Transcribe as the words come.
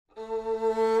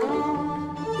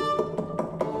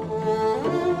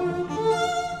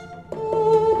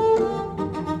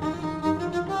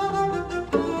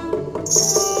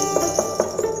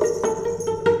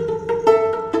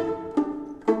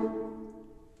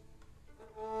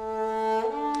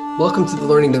Welcome to the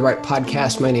Learning to Write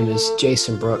podcast. My name is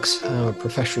Jason Brooks. I'm a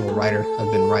professional writer.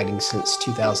 I've been writing since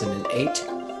 2008.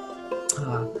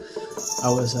 I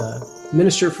was a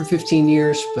minister for 15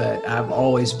 years, but I've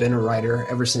always been a writer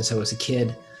ever since I was a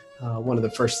kid. One of the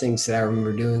first things that I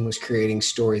remember doing was creating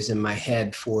stories in my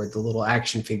head for the little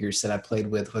action figures that I played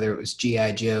with, whether it was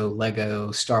G.I. Joe,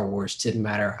 Lego, Star Wars, didn't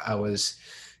matter. I was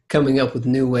coming up with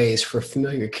new ways for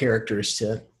familiar characters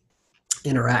to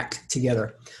interact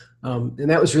together. And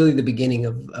that was really the beginning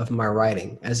of my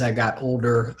writing. As I got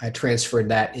older, I transferred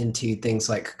that into things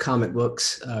like comic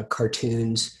books,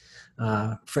 cartoons.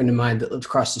 A friend of mine that lived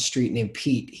across the street named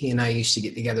Pete, he and I used to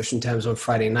get together sometimes on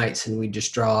Friday nights and we'd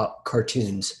just draw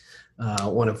cartoons,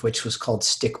 one of which was called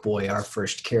Stick Boy, our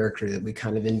first character that we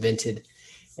kind of invented.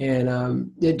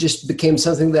 And it just became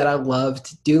something that I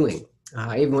loved doing.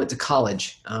 I even went to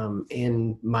college,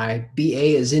 and my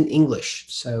BA is in English.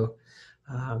 So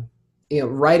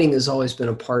writing has always been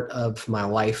a part of my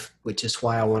life, which is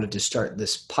why I wanted to start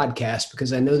this podcast,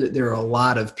 because I know that there are a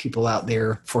lot of people out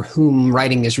there for whom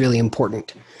writing is really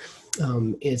important.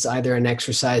 It's either an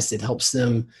exercise that helps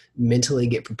them mentally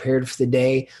get prepared for the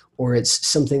day, or it's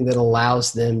something that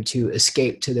allows them to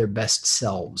escape to their best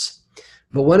selves.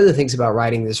 But one of the things about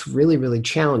writing that's really, really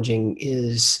challenging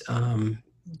is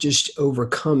just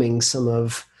overcoming some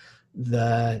of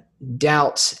the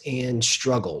doubts and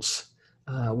struggles.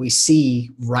 We see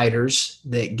writers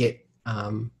that get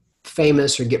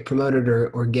famous or get promoted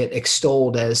or get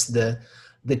extolled as the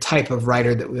type of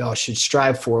writer that we all should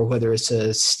strive for, whether it's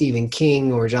a Stephen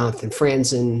King or Jonathan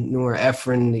Franzen, Nora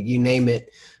Ephron, you name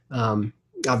it.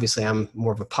 Obviously, I'm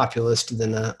more of a populist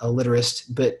than a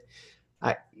literist, but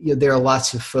there are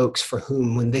lots of folks for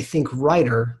whom when they think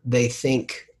writer, they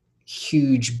think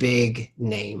huge, big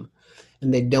name.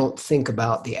 And they don't think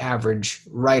about the average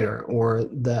writer or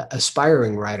the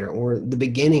aspiring writer or the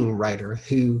beginning writer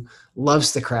who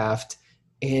loves the craft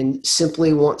and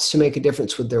simply wants to make a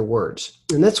difference with their words.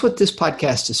 And that's what this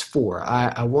podcast is for.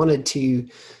 I wanted to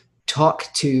talk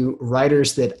to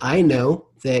writers that I know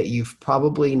that you've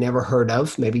probably never heard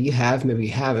of. Maybe you have, maybe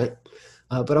you haven't.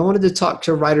 But I wanted to talk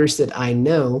to writers that I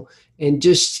know and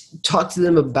just talk to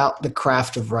them about the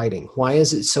craft of writing. Why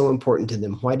is it so important to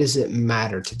them? Why does it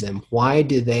matter to them? Why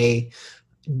do they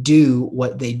do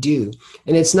what they do?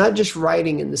 And it's not just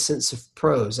writing in the sense of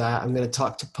prose. I'm going to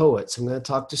talk to poets. I'm going to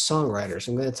talk to songwriters.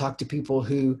 I'm going to talk to people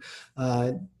who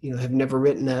have never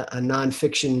written a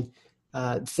nonfiction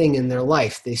thing in their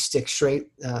life. They stick straight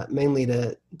mainly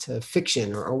to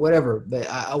fiction or whatever. But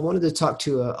I wanted to talk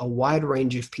to a wide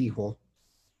range of people.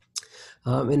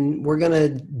 And we're going to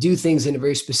do things in a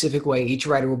very specific way. Each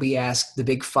writer will be asked the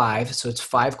big five. So it's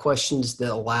 5 questions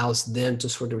that allows them to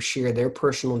sort of share their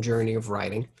personal journey of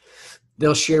writing.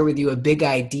 They'll share with you a big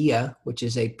idea, which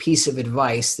is a piece of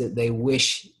advice that they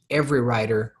wish every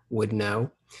writer would know.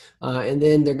 And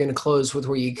then they're going to close with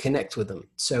where you connect with them.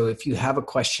 So if you have a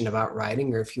question about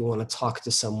writing, or if you want to talk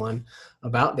to someone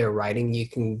about their writing, you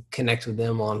can connect with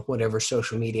them on whatever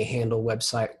social media handle,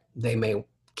 website they may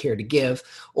care to give.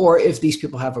 Or if these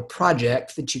people have a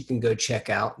project that you can go check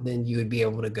out, then you would be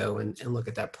able to go and look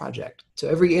at that project. So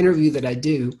every interview that I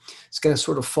do is going to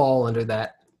sort of fall under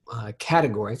that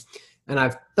category. And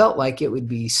I've felt like it would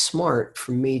be smart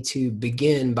for me to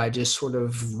begin by just sort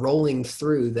of rolling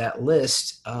through that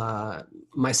list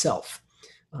myself.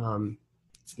 I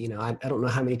don't know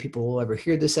how many people will ever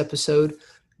hear this episode,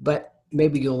 but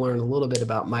maybe you'll learn a little bit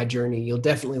about my journey. You'll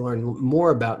definitely learn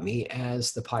more about me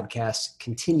as the podcast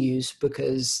continues,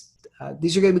 because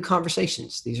these are going to be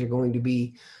conversations. These are going to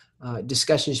be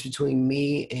discussions between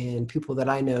me and people that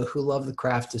I know who love the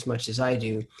craft as much as I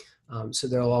do. So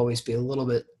there'll always be a little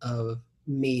bit of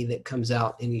me that comes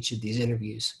out in each of these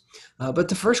interviews. But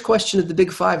the first question of the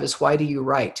big 5 is, why do you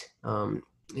write?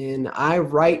 And I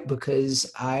write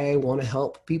because I want to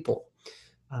help people.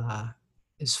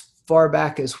 As far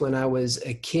back as when I was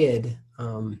a kid,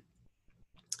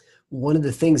 one of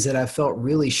the things that I felt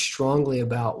really strongly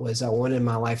about was I wanted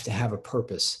my life to have a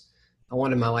purpose. I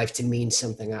wanted my life to mean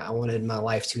something. I wanted my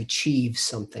life to achieve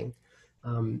something.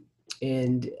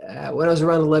 And when I was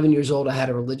around 11 years old, I had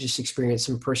a religious experience.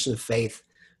 I'm a person of faith.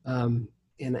 And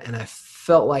I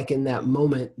felt like in that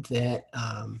moment that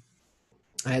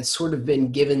I had sort of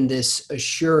been given this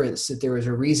assurance that there was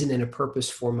a reason and a purpose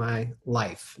for my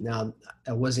life. Now,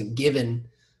 I wasn't given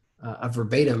a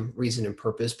verbatim reason and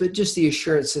purpose, but just the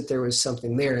assurance that there was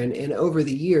something there. And over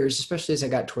the years, especially as I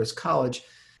got towards college,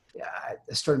 I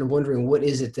started wondering, what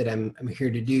is it that I'm here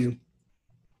to do?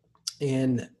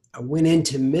 And I went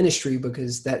into ministry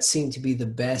because that seemed to be the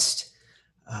best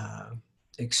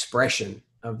expression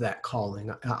of that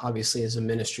calling. Obviously, as a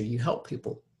ministry, you help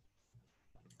people.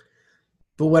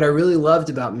 But what I really loved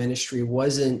about ministry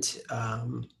wasn't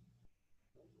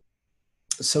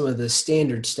some of the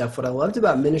standard stuff. What I loved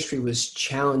about ministry was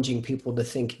challenging people to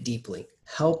think deeply,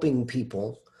 helping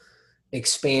people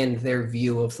expand their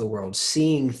view of the world,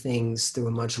 seeing things through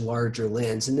a much larger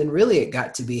lens. And then really it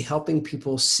got to be helping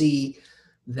people see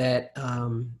that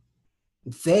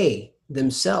they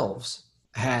themselves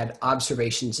had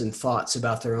observations and thoughts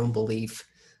about their own belief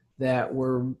that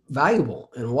were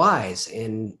valuable and wise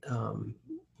and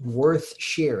worth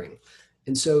sharing.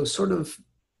 And so I sort of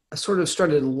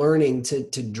started learning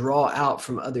to draw out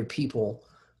from other people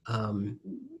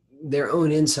their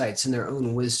own insights and their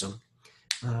own wisdom.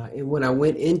 And when I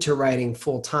went into writing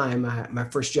full time, my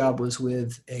first job was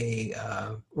with a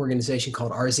organization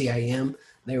called RZIM.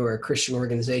 They were a Christian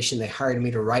organization. They hired me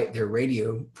to write their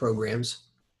radio programs.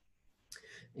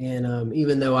 And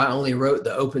even though I only wrote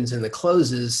the opens and the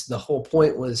closes, the whole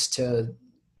point was to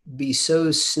be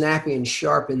so snappy and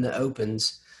sharp in the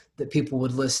opens that people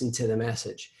would listen to the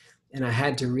message. And I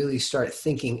had to really start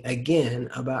thinking again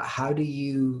about how do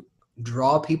you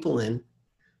draw people in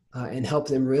and help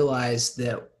them realize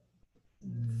that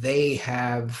they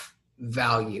have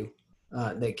value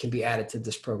that can be added to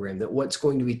this program, that what's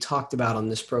going to be talked about on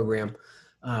this program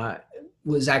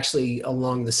was actually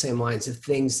along the same lines of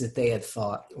things that they had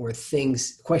thought or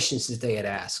questions that they had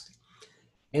asked.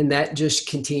 And that just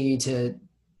continued to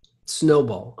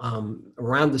snowball.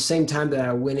 Around the same time that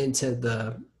I went into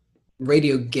the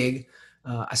radio gig,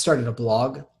 I started a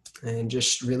blog and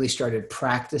just really started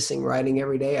practicing writing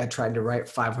every day. I tried to write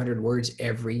 500 words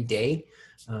every day.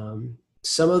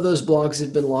 Some of those blogs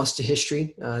have been lost to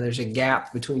history. There's a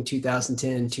gap between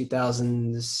 2010 and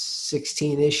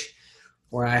 2016-ish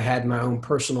where I had my own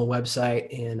personal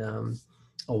website. And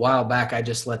a while back, I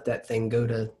just let that thing go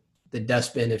to the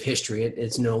dustbin of history.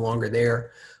 It's no longer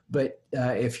there. But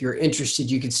if you're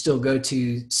interested, you can still go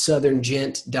to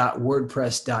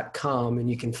southerngent.wordpress.com and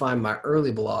you can find my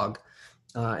early blog.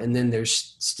 And then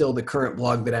there's still the current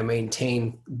blog that I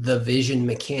maintain,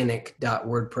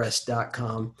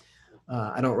 thevisionmechanic.wordpress.com.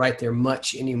 I don't write there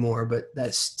much anymore, but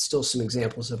that's still some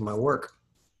examples of my work.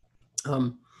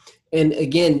 And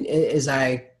again, as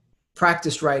I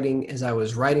practiced writing, as I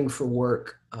was writing for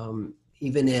work,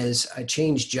 even as I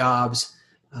changed jobs,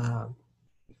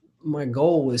 my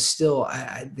goal was still,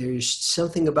 there's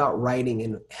something about writing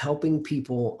and helping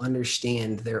people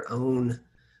understand their own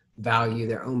value,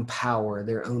 their own power,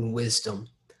 their own wisdom.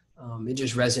 It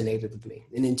just resonated with me.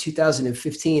 And in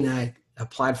 2015, I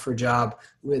applied for a job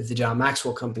with the John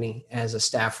Maxwell Company as a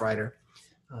staff writer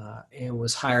and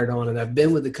was hired on. And I've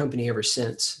been with the company ever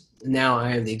since. Now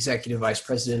I am the executive vice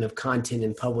president of content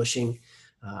and publishing.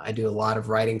 I do a lot of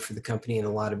writing for the company in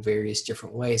a lot of various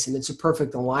different ways. And it's a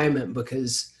perfect alignment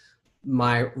because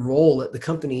my role at the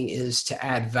company is to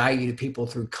add value to people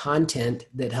through content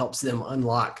that helps them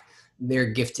unlock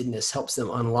their giftedness, helps them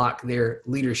unlock their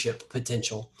leadership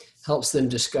potential, helps them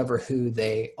discover who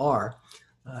they are.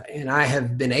 And I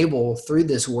have been able through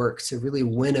this work to really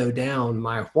winnow down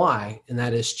my why, and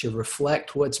that is to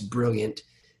reflect what's brilliant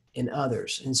in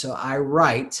others. And so I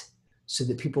write so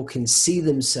that people can see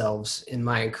themselves in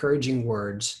my encouraging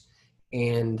words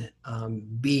and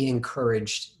be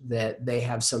encouraged that they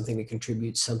have something to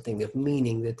contribute, something of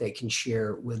meaning that they can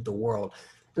share with the world.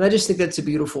 And I just think that's a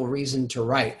beautiful reason to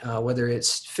write, whether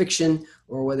it's fiction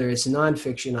or whether it's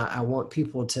nonfiction. I want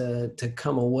people to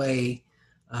come away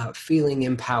feeling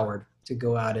empowered to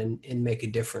go out and make a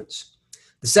difference.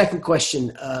 The second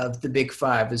question of the Big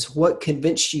Five is, what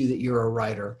convinced you that you're a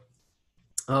writer?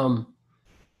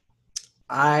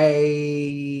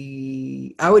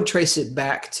 I would trace it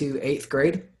back to 8th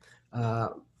grade. I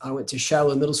went to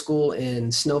Shiloh Middle School in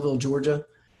Snellville, Georgia.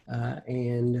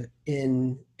 And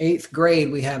in 8th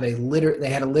grade, they had a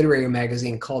literary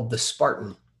magazine called The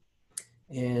Spartan.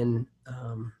 And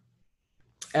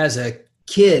as a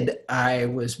kid, I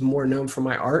was more known for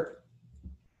my art.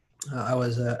 I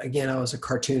was a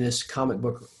cartoonist, comic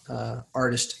book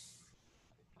artist.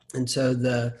 And so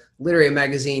the literary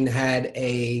magazine had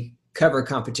a cover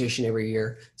competition every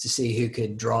year to see who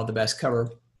could draw the best cover.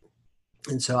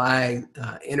 And so I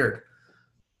entered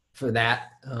for that.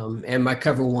 And my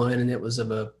cover won, and it was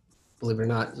of a, believe it or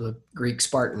not, a Greek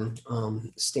Spartan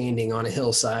standing on a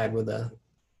hillside with a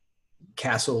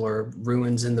castle or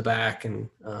ruins in the back, and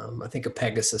I think a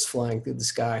Pegasus flying through the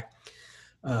sky.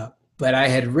 But I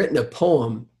had written a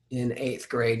poem in 8th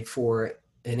grade for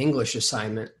an English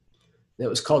assignment that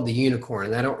was called The Unicorn,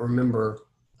 and I don't remember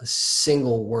a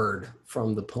single word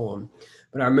from the poem.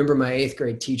 But I remember my 8th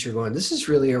grade teacher going, "This is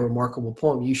really a remarkable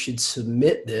poem. You should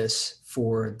submit this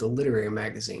for the literary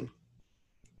magazine."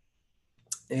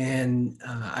 And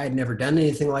I had never done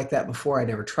anything like that before. I'd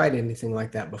never tried anything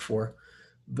like that before.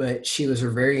 But she was a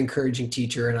very encouraging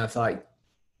teacher, and I thought,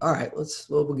 all right,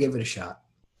 we'll give it a shot.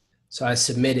 So I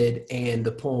submitted, and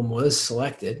the poem was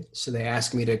selected. So they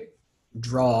asked me to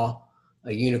draw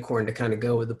a unicorn to kind of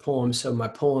go with the poem. So my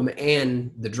poem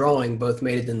and the drawing both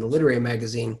made it in the literary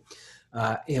magazine.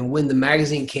 And when the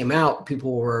magazine came out,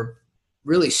 people were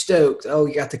really stoked. Oh,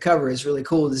 you got the cover. It's really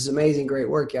cool. This is amazing. Great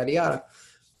work, yada, yada.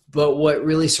 But what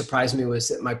really surprised me was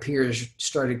that my peers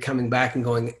started coming back and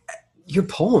going, your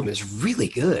poem is really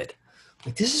good.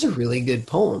 Like, this is a really good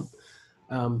poem.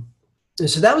 And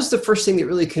so that was the first thing that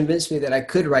really convinced me that I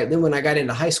could write. Then when I got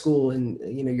into high school and,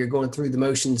 you're going through the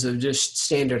motions of just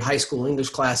standard high school English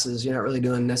classes, you're not really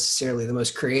doing necessarily the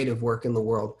most creative work in the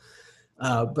world.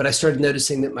 But I started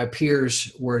noticing that my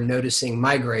peers were noticing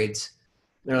my grades.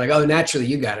 They're like, oh, naturally,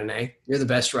 you got an A. You're the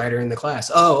best writer in the class.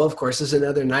 Oh, of course, there's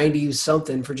another 90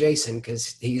 something for Jason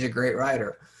because he's a great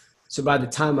writer. So by the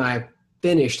time I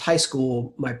finished high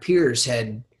school, my peers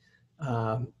had,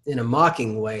 in a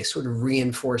mocking way, sort of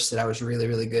reinforced that I was really,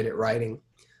 really good at writing.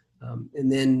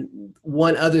 And then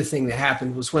one other thing that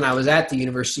happened was when I was at the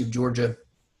University of Georgia,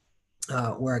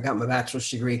 where I got my bachelor's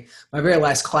degree, my very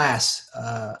last class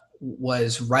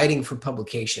was writing for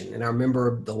publication. And I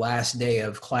remember the last day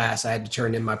of class, I had to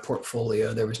turn in my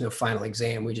portfolio. There was no final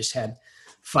exam. We just had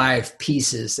 5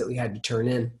 pieces that we had to turn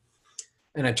in.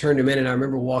 And I turned them in, and I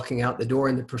remember walking out the door,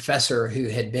 and the professor, who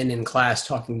had been in class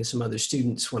talking to some other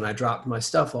students when I dropped my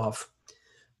stuff off,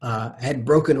 had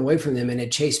broken away from them and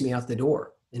had chased me out the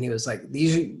door. And he was like,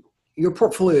 your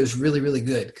portfolio is really, really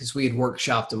good, because we had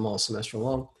workshopped them all semester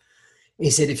long. And he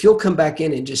said, if you'll come back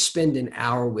in and just spend an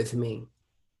hour with me,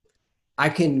 I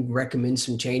can recommend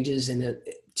some changes, and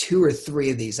 2 or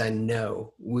 3 of these I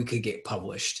know we could get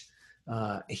published.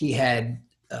 He had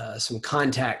some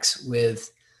contacts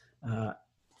with a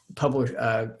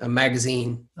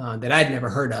magazine that I'd never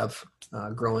heard of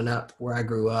growing up where I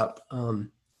grew up. And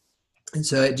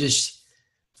so it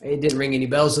didn't ring any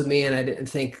bells with me, and I didn't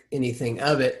think anything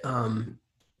of it.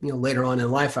 Later on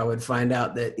in life, I would find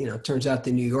out that, it turns out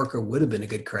the New Yorker would have been a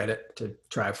good credit to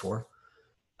try for.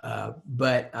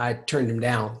 But I turned him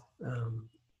down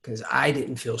because I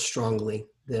didn't feel strongly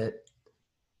that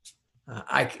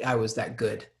I was that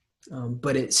good.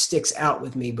 But it sticks out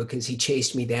with me because he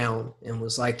chased me down and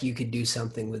was like, you could do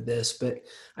something with this, but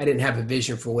I didn't have a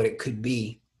vision for what it could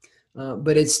be.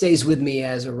 But it stays with me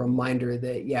as a reminder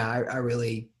that, I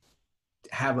really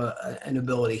have an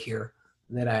ability here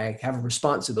that I have a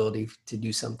responsibility to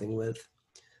do something with.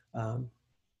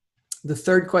 The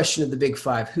third question of the Big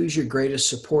Five: who's your greatest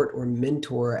support or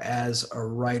mentor as a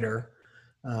writer?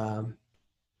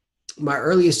 My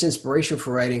earliest inspiration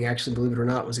for writing, actually, believe it or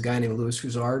not, was a guy named Louis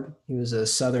Roussard. He was a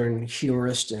Southern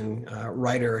humorist and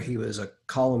writer. He was a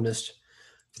columnist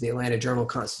for the Atlanta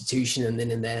Journal-Constitution. And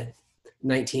then in the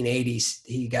 1980s,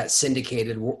 he got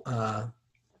syndicated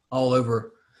all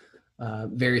over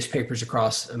various papers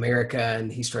across America.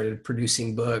 And he started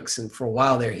producing books. And for a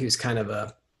while there, he was kind of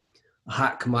a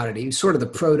hot commodity. He was sort of the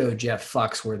proto Jeff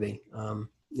Foxworthy,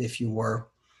 if you were,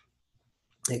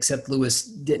 except Louis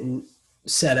didn't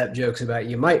set up jokes about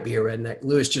you might be a redneck.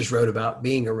 Louis just wrote about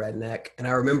being a redneck. And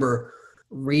I remember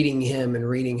reading him and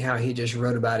reading how he just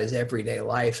wrote about his everyday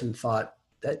life and thought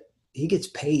that he gets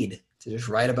paid to just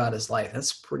write about his life.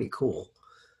 That's pretty cool.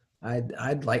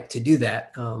 I'd like to do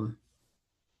that. And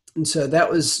so that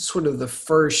was sort of the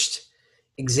first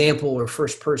example or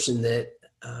first person that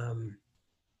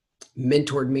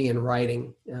mentored me in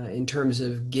writing in terms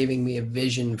of giving me a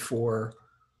vision for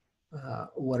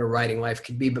what a writing life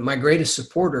could be. But my greatest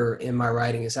supporter in my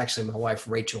writing is actually my wife,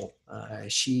 Rachel.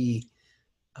 She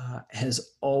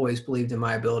has always believed in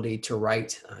my ability to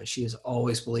write. She has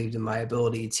always believed in my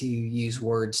ability to use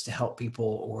words to help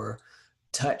people or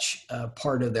touch a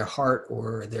part of their heart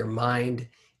or their mind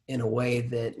in a way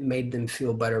that made them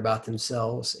feel better about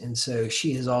themselves. And so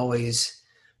she has always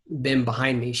been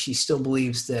behind me. She still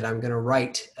believes that I'm going to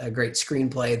write a great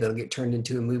screenplay that'll get turned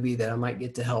into a movie that I might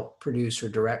get to help produce or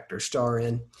direct or star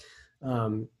in.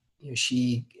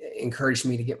 She encouraged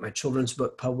me to get my children's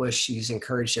book published. She's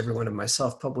encouraged every one of my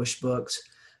self-published books.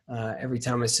 Every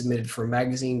time I submitted for a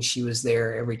magazine, she was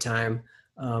there. Every time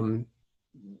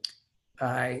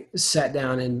I sat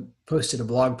down and posted a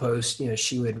blog post,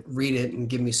 she would read it and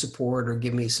give me support or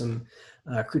give me some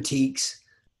critiques.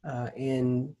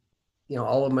 And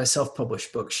all of my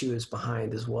self-published books, she was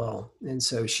behind as well. And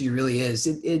so she really is.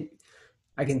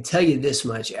 I can tell you this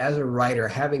much, as a writer,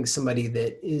 having somebody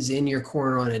that is in your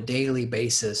corner on a daily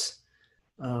basis,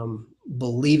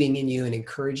 believing in you and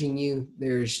encouraging you,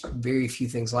 there's very few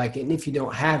things like it. And if you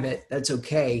don't have it, that's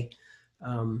okay.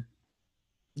 um,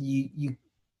 you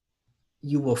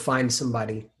will find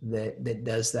somebody that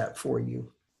does that for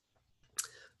you.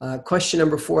 Question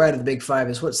number 4 out of the big 5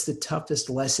 is, what's the toughest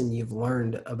lesson you've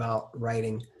learned about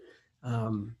writing?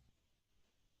 Um,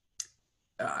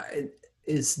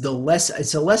 it's a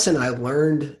lesson I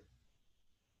learned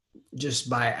just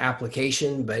by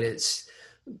application, but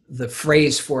the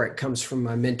phrase for it comes from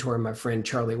my mentor, my friend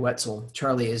Charlie Wetzel.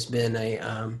 Charlie has been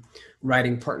a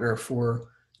writing partner for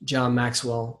John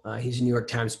Maxwell. He's a New York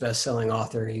Times bestselling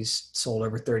author. He's sold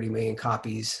over 30 million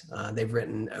copies. They've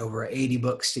written over 80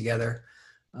 books together.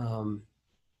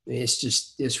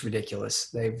 It's ridiculous.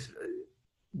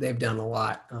 They've done a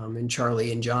lot. And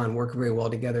Charlie and John work very well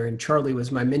together. And Charlie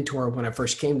was my mentor when I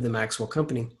first came to the Maxwell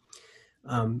Company.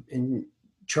 And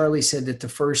Charlie said that the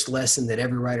first lesson that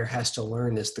every writer has to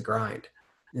learn is the grind.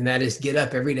 And that is, get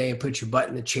up every day and put your butt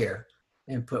in a chair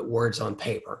and put words on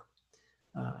paper.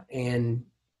 And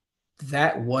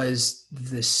that was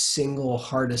the single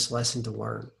hardest lesson to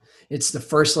learn. It's the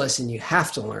first lesson you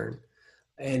have to learn.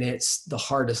 And it's the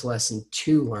hardest lesson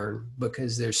to learn,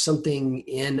 because there's something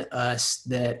in us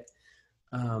that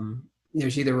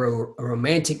there's either a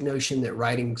romantic notion that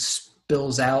writing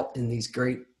spills out in these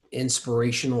great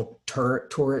inspirational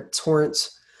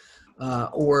torrents,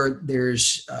 or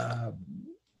there's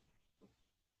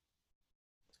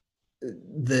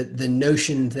the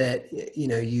notion that,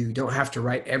 you don't have to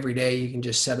write every day. You can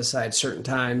just set aside certain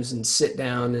times and sit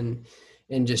down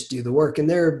and just do the work.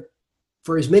 And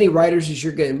for as many writers as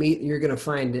you're going to meet, you're going to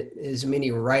find as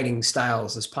many writing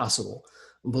styles as possible.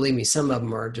 And believe me, some of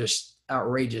them are just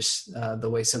outrageous, the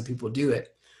way some people do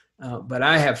it. But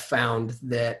I have found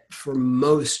that for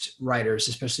most writers,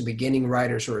 especially beginning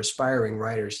writers or aspiring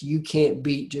writers, you can't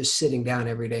beat just sitting down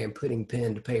every day and putting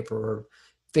pen to paper or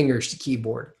fingers to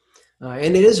keyboard.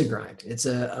 And it is a grind. It's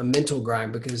a mental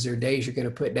grind, because there are days you're going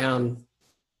to put down,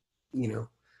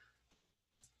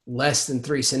 less than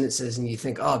 3 sentences and you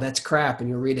think, oh, that's crap. And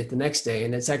you'll read it the next day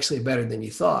and it's actually better than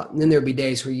you thought. And then there'll be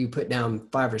days where you put down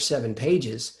 5 or 7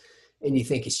 pages and you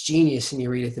think it's genius, and you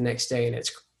read it the next day and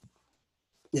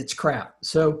it's crap.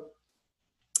 So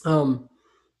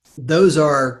those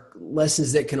are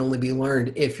lessons that can only be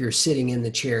learned if you're sitting in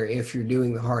the chair, if you're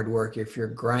doing the hard work, if you're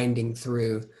grinding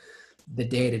through the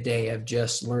day-to-day of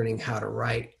just learning how to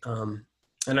write. And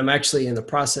I'm actually in the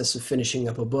process of finishing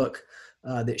up a book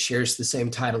that shares the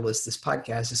same title as this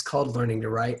podcast. It's called Learning to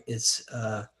Write. It's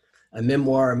a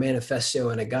memoir, a manifesto,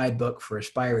 and a guidebook for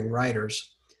aspiring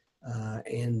writers.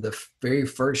 And the very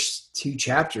first 2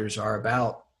 chapters are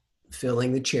about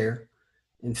filling the chair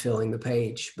and filling the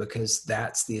page, because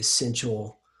that's the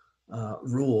essential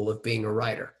rule of being a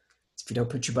writer. If you don't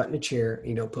put your butt in a chair and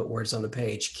you don't put words on the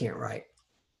page, you can't write.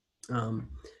 And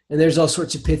there's all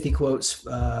sorts of pithy quotes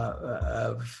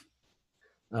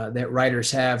that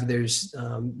writers have. There's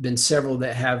been several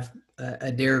that have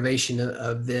a derivation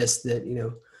of this, that,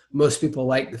 most people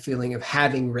like the feeling of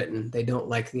having written. They don't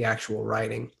like the actual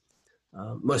writing.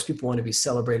 Most people want to be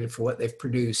celebrated for what they've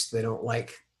produced. They don't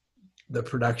like the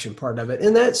production part of it.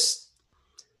 And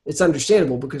it's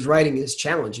understandable, because writing is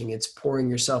challenging. It's pouring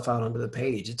yourself out onto the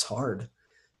page. It's hard.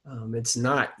 It's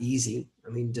not easy. I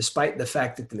mean, despite the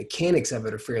fact that the mechanics of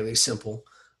it are fairly simple,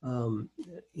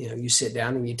 you sit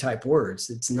down and you type words.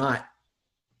 It's not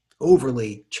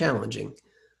overly challenging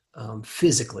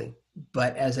physically,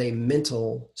 but as a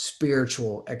mental,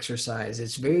 spiritual exercise,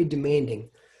 it's very demanding,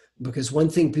 because one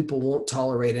thing people won't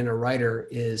tolerate in a writer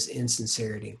is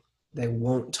insincerity. They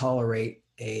won't tolerate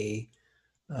a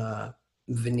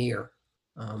veneer.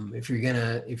 If you're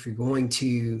going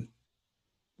to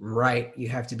write, you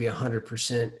have to be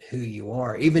 100% who you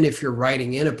are. Even if you're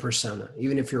writing in a persona,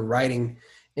 even if you're writing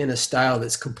in a style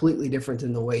that's completely different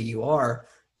than the way you are,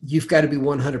 you've got to be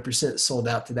 100% sold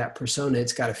out to that persona.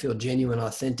 It's got to feel genuine,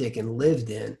 authentic, and lived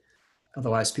in.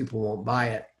 Otherwise, people won't buy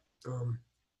it.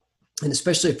 And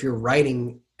especially if you're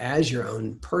writing as your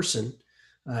own person,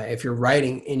 if you're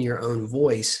writing in your own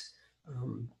voice,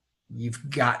 you've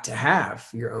got to have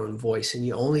your own voice, and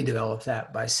you only develop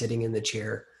that by sitting in the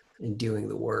chair and doing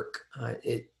the work.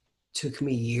 It took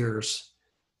me years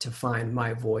to find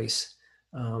my voice.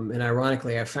 And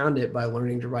ironically, I found it by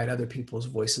learning to write other people's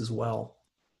voices well.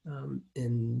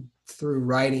 And through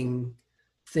writing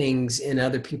things in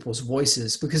other people's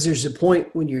voices, because there's a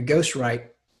point when you ghostwrite,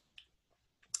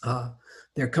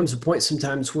 there comes a point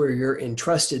sometimes where you're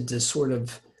entrusted to sort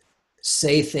of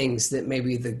say things that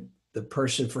maybe the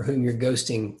person for whom you're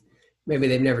ghosting, maybe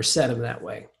they've never said them that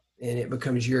way. And it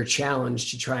becomes your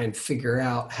challenge to try and figure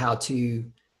out how to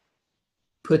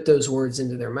put those words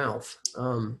into their mouth.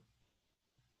 And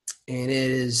it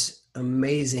is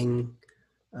amazing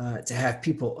to have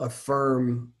people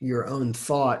affirm your own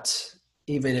thoughts,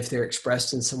 even if they're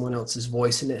expressed in someone else's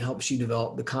voice, and it helps you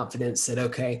develop the confidence that,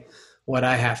 okay, what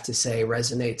I have to say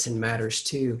resonates and matters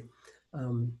too.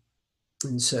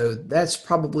 And so that's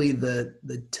probably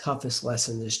the toughest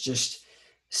lesson, is just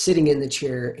sitting in the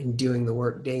chair and doing the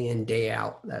work day in, day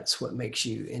out. That's what makes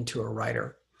you into a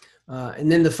writer.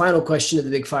 And then the final question of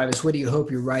the Big Five is, what do you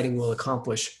hope your writing will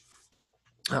accomplish?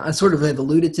 I sort of have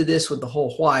alluded to this with the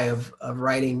whole why of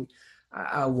writing.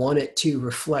 I want it to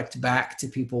reflect back to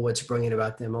people what's brilliant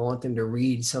about them. I want them to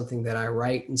read something that I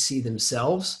write and see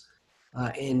themselves,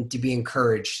 and to be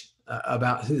encouraged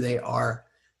about who they are.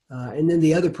 And then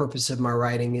the other purpose of my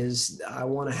writing is I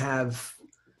want to have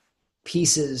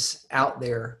pieces out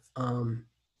there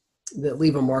that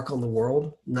leave a mark on the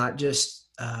world, not just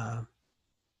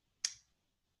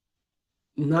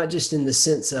in the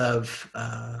sense of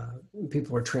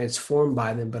people are transformed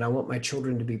by them, but I want my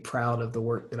children to be proud of the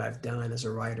work that I've done as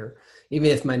a writer. Even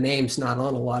if my name's not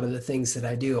on a lot of the things that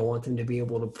I do, I want them to be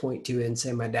able to point to it and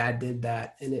say, my dad did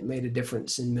that, and it made a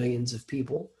difference in millions of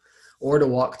people. Or to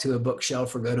walk to a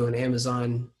bookshelf or go to an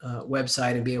Amazon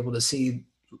website and be able to see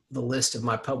the list of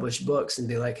my published books and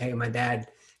be like, hey, my dad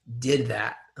did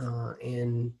that.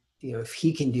 And if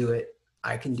he can do it,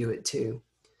 I can do it too.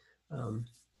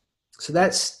 So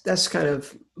that's kind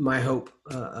of my hope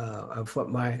of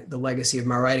what the legacy of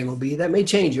my writing will be. That may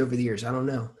change over the years. I don't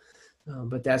know.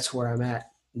 But that's where I'm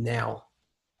at now.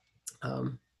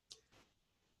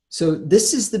 So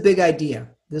this is the big idea.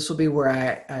 This will be where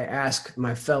I ask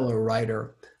my fellow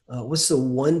writer, what's the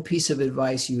one piece of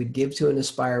advice you would give to an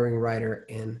aspiring writer,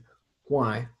 and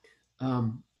why?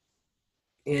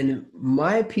 And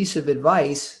my piece of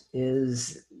advice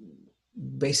is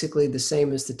basically the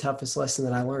same as the toughest lesson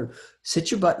that I learned.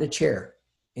 Sit your butt in a chair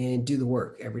and do the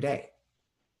work every day.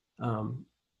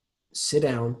 Sit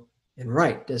down and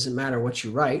write. Doesn't matter what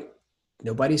you write.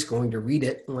 Nobody's going to read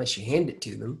it unless you hand it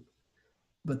to them.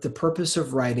 But the purpose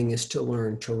of writing is to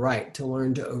learn to write, to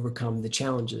learn to overcome the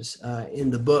challenges. In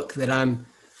the book that I'm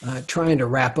trying to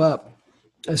wrap up,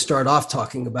 I start off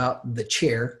talking about the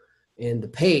chair and the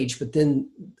page, but then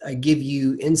I give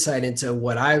you insight into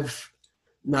what I've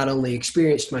not only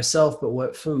experienced myself, but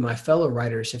what some of my fellow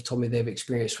writers have told me they've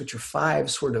experienced, which are 5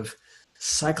 sort of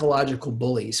psychological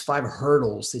bullies, 5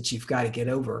 hurdles that you've got to get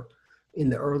over in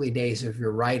the early days of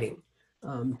your writing.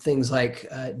 Things like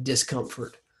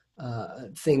discomfort,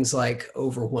 things like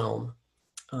overwhelm,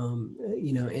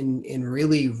 and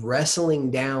really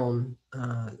wrestling down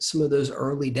some of those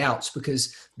early doubts,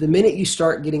 because the minute you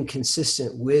start getting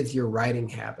consistent with your writing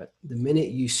habit, the minute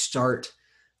you start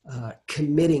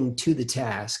committing to the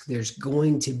task, there's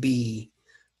going to be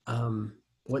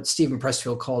what Stephen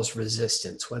Pressfield calls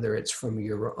resistance, whether it's from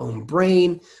your own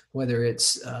brain, whether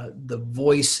it's the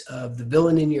voice of the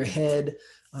villain in your head,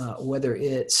 whether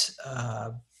it's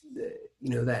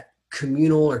that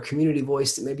communal or community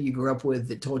voice that maybe you grew up with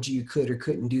that told you could or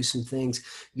couldn't do some things.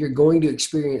 You're going to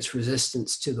experience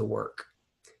resistance to the work,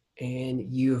 and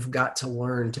you've got to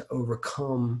learn to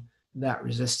overcome that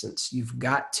resistance. You've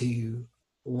got to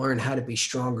learn how to be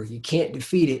stronger. You can't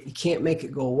defeat it. You can't make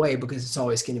it go away, because it's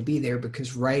always going to be there,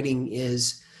 because writing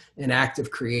is an act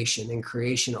of creation, and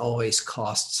creation always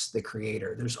costs the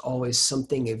creator. There's always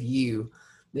something of you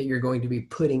that you're going to be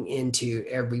putting into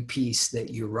every piece that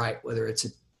you write, whether it's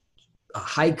a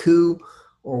haiku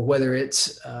or whether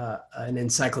it's an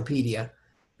encyclopedia.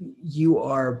 You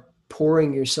are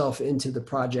pouring yourself into the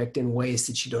project in ways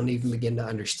that you don't even begin to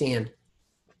understand.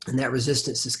 And that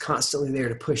resistance is constantly there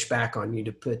to push back on you,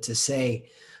 to say,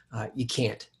 you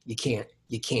can't.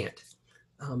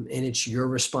 And it's your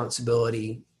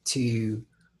responsibility to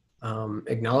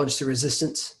acknowledge the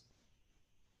resistance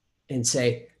and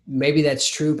say, maybe that's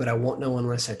true, but I won't know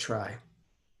unless I try.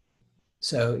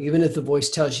 So even if the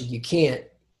voice tells you you can't,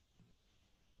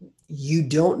 you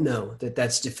don't know that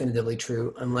that's definitively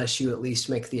true unless you at least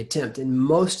make the attempt. And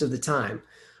most of the time,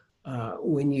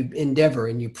 when you endeavor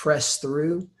and you press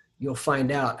through, you'll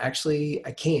find out, actually,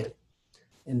 I can.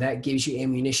 And that gives you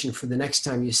ammunition for the next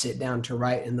time you sit down to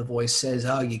write and the voice says,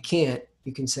 oh, you can't.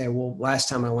 You can say, well, last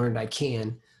time I learned I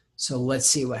can. So let's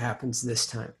see what happens this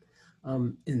time.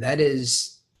 And that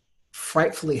is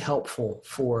frightfully helpful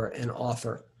for an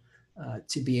author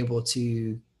to be able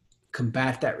to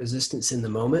combat that resistance in the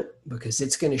moment, because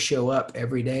it's going to show up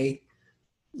every day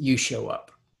you show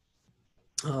up.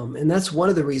 And that's one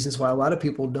of the reasons why a lot of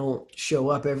people don't show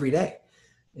up every day,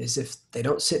 is if they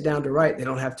don't sit down to write, they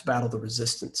don't have to battle the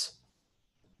resistance.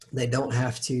 They don't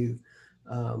have to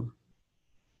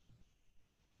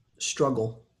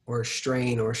struggle or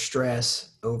strain or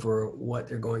stress over what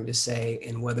they're going to say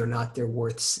and whether or not they're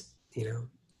worth,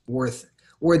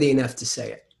 worthy enough to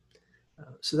say it.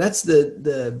 So that's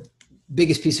the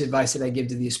biggest piece of advice that I give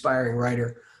to the aspiring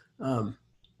writer.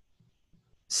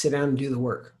 Sit down and do the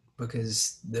work,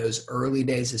 because those early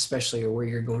days especially are where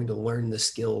you're going to learn the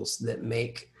skills that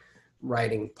make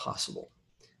writing possible.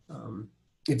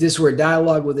 If this were a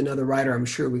dialogue with another writer, I'm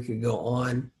sure we could go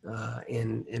on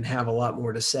and have a lot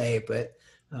more to say, but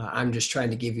I'm just trying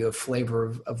to give you a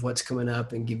flavor of what's coming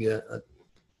up and give you a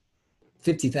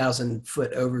 50,000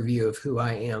 foot overview of who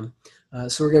I am.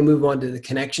 So we're going to move on to the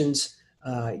connections.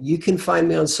 You can find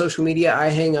me on social media. I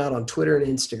hang out on Twitter and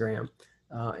Instagram,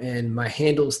 and my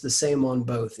handle's the same on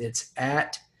both. It's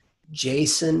at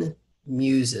Jason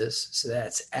Muses. So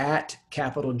that's at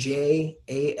capital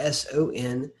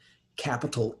JASON,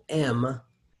 capital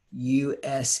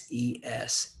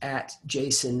MUSES, at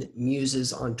Jason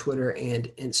Muses on Twitter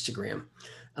and Instagram.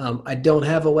 I don't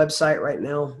have a website right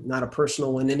now, not a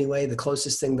personal one anyway. The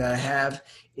closest thing that I have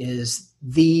is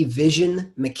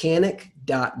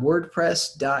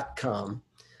thevisionmechanic.wordpress.com.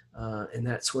 And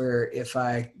that's where, if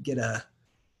I get a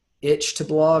itch to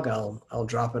blog, I'll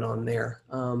drop it on there.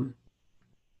 And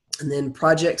then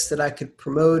projects that I could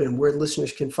promote and where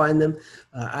listeners can find them.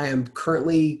 I am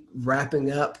currently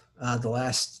wrapping up the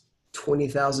last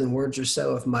 20,000 words or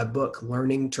so of my book,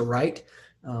 Learning to Write.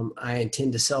 I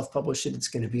intend to self-publish it. It's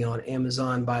going to be on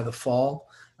Amazon by the fall.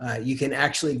 You can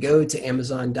actually go to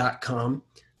Amazon.com,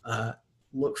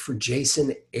 look for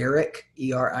Jason Eric,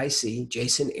 ERIC,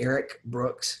 Jason Eric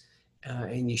Brooks,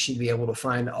 and you should be able to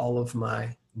find all of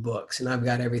my books. And I've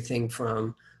got everything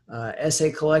from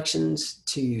essay collections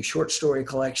to short story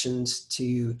collections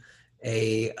to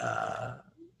a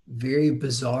very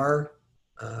bizarre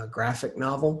graphic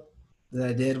novel that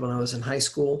I did when I was in high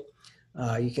school.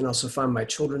 You can also find my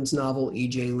children's novel,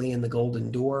 E.J. Lee and the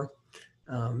Golden Door.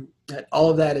 All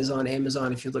of that is on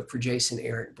Amazon if you look for Jason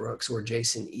Eric Brooks or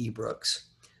Jason E. Brooks.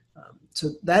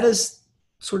 So that is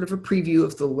sort of a preview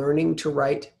of the Learning to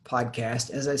Write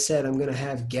podcast. As I said, I'm going to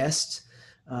have guests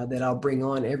that I'll bring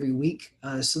on every week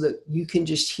so that you can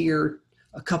just hear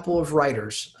a couple of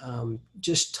writers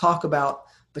just talk about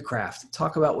the craft,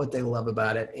 talk about what they love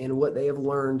about it and what they have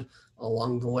learned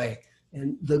along the way.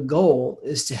 And the goal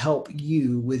is to help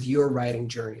you with your writing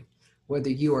journey, whether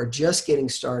you are just getting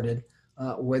started,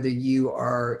 whether you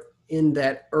are in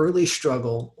that early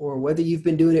struggle, or whether you've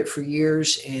been doing it for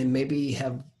years and maybe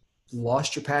have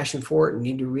lost your passion for it and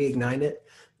need to reignite it.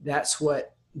 That's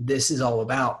what this is all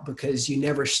about, because you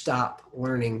never stop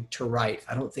learning to write.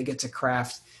 I don't think it's a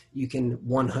craft you can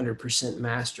 100%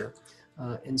 master.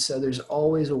 And so there's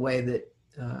always a way that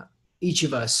each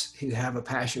of us who have a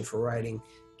passion for writing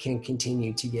can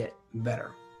continue to get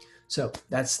better. So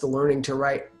that's the Learning to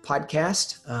Write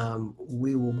podcast.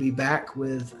 We will be back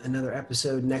with another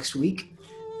episode next week.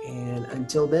 And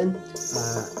until then,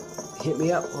 hit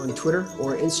me up on Twitter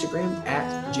or Instagram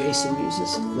at Jason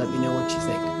Muses. Let me know what you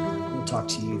think. We'll talk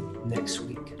to you next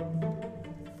week.